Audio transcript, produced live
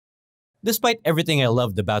Despite everything I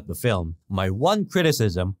loved about the film, my one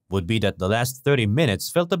criticism would be that the last 30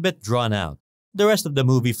 minutes felt a bit drawn out. The rest of the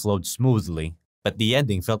movie flowed smoothly, but the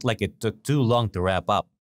ending felt like it took too long to wrap up.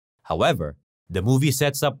 However, the movie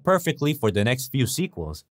sets up perfectly for the next few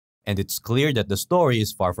sequels, and it's clear that the story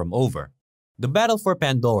is far from over. The battle for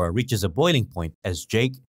Pandora reaches a boiling point as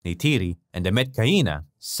Jake, Neytiri, and the Metkaina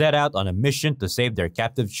set out on a mission to save their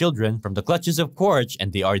captive children from the clutches of Quaritch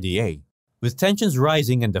and the RDA. With tensions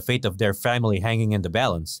rising and the fate of their family hanging in the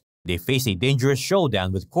balance, they face a dangerous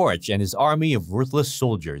showdown with Quaritch and his army of ruthless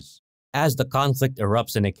soldiers. As the conflict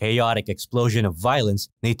erupts in a chaotic explosion of violence,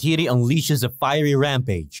 Neytiri unleashes a fiery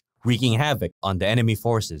rampage, wreaking havoc on the enemy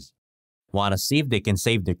forces. Want to see if they can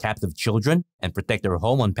save their captive children and protect their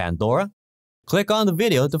home on Pandora? Click on the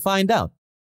video to find out.